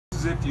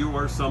is if you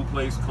are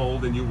someplace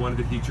cold and you wanted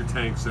to heat your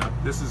tanks up.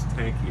 This is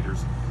tank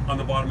heaters. On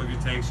the bottom of your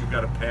tanks, you've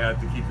got a pad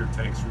to keep your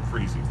tanks from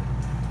freezing.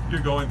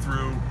 You're going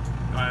through,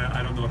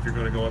 I don't know if you're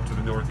going to go up to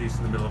the Northeast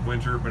in the middle of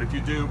winter, but if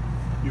you do,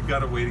 you've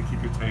got a way to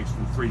keep your tanks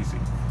from freezing.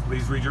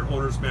 Please read your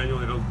owner's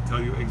manual. It'll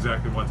tell you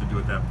exactly what to do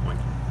at that point.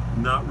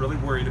 Not really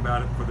worried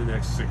about it for the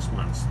next 6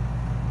 months.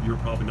 You're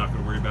probably not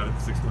going to worry about it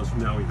 6 months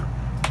from now either.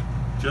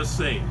 Just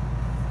saying.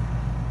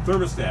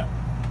 Thermostat.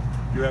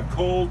 You have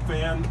cold,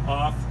 fan,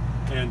 off,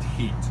 and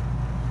heat.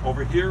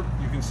 Over here,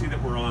 you can see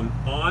that we're on.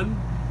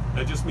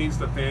 That just means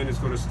the fan is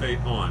going to stay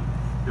on.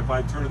 If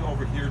I turn it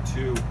over here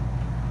to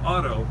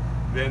auto,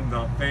 then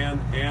the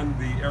fan and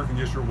the air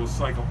conditioner will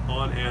cycle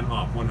on and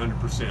off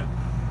 100%.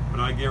 But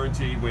I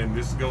guarantee when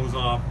this goes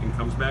off and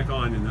comes back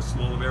on in this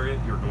small of area,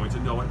 you're going to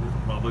know it, and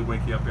it'll probably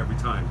wake you up every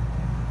time.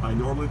 I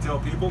normally tell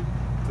people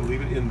to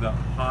leave it in the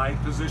high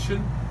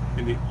position,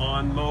 in the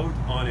on mode,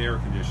 on air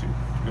conditioning.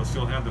 You'll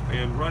still have the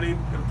fan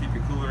running, it'll keep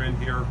you cooler in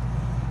here,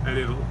 and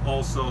it'll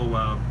also,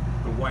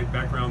 the white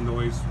background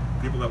noise,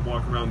 people that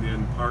walk around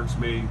in parks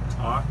may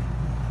talk,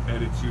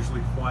 and it's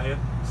usually quiet,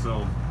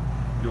 so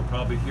you'll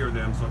probably hear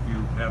them. So if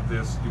you have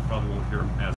this, you probably won't hear them as